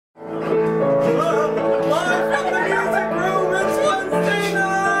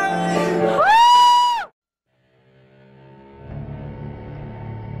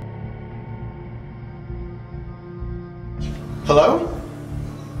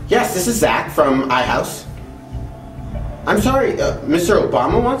Yes, this is Zach from iHouse. I'm sorry, Mr.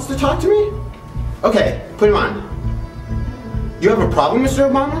 Obama wants to talk to me? Okay, put him on. You have a problem, Mr.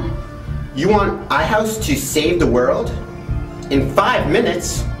 Obama? You want iHouse to save the world? In 5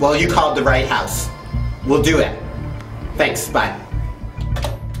 minutes? Well, you called the right house. We'll do it. Thanks, bye.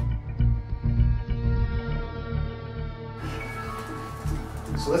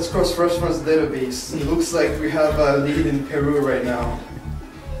 So let's cross-reference the database. It looks like we have a lead in Peru right now.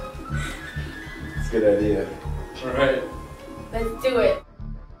 It's a good idea. Alright. Let's do it.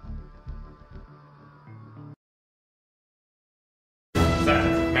 Zach,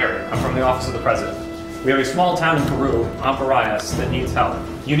 Mary, I'm from the Office of the President. We have a small town in Peru, Amparias, that needs help.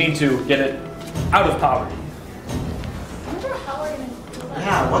 You need to get it out of poverty. I wonder how we're gonna do that.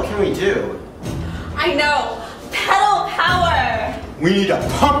 Yeah, what can we do? I know! Pedal power! We need to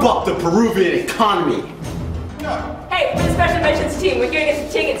pump up the Peruvian economy. Hey, we're the Special Missions team. We're gonna get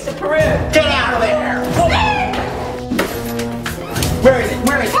some tickets to Peru. Get out of there! Where is it?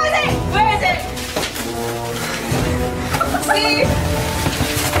 Where is it? Where is it? Where is it? See?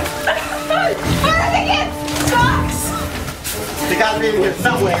 Where are the tickets? Socks! They gotta be in here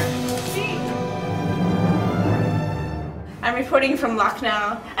somewhere. I'm reporting from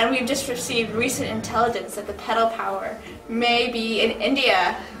Lucknow, and we've just received recent intelligence that the pedal power may be in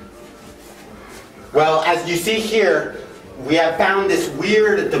India. Well, as you see here, we have found this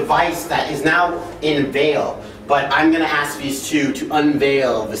weird device that is now in veil, but I'm going to ask these two to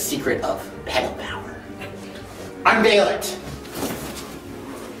unveil the secret of pedal power. Unveil it!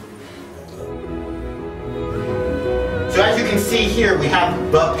 So as you can see here, we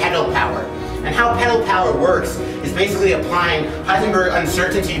have the pedal power. And how pedal power works is basically applying Heisenberg's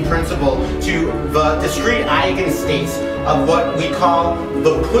uncertainty principle to the discrete eigenstates of what we call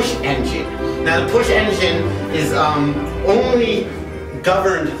the push engine. Now the push engine is only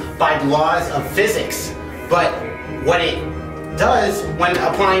governed by laws of physics, but what it does when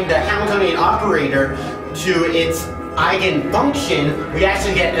applying the Hamiltonian operator to its eigenfunction, we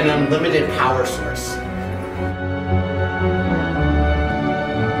actually get an unlimited power source.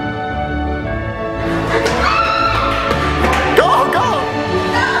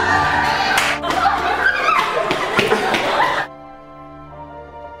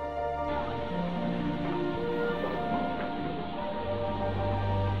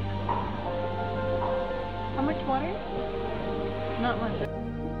 How much water? Not much.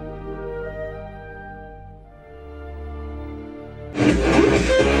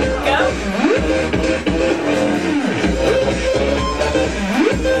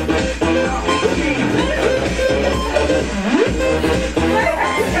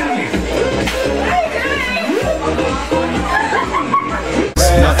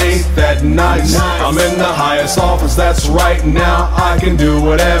 Now ain't that nice? I'm in the highest office, that's right. Now I can do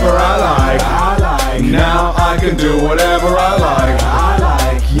whatever I like. Now I can do whatever I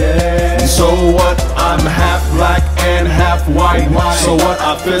like. Yeah. So what? I'm half black and half white. So what?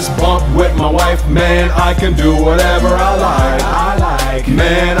 I fist bump with my wife. Man, I can do whatever I like.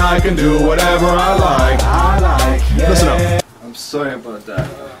 Man, I can do whatever I like. Yeah. Listen up. I'm sorry about that.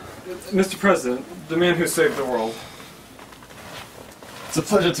 Mr. President, the man who saved the world. It's a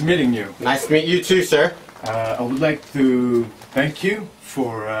pleasure to meeting you. Nice to meet you too, sir. I would like to thank you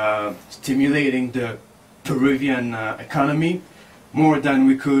for stimulating the Peruvian economy more than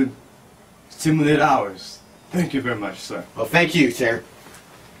we could stimulate ours. Thank you very much, sir. Well, thank you, sir.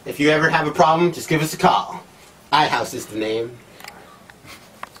 If you ever have a problem, just give us a call. iHouse is the name.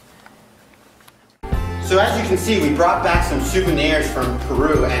 So as you can see, we brought back some souvenirs from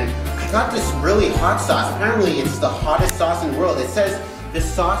Peru, and I got this really hot sauce. Apparently, it's the hottest sauce in the world. It says this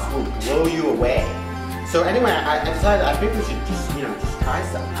sauce will blow you away. So anyway, I decided I think we should just, just try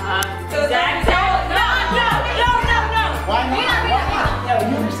some. Zach, no! Why not? No,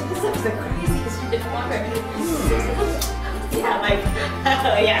 you understand this is the craziest shit ever. Yeah, like,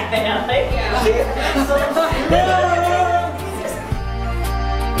 oh yeah, I know, like, yeah.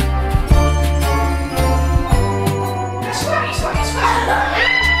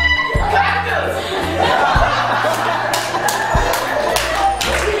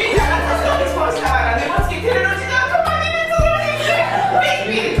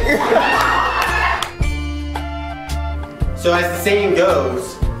 So as the saying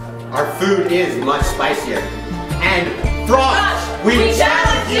goes, our food is much spicier. And Frosh, we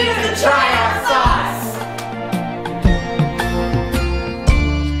challenge you to try our sauce!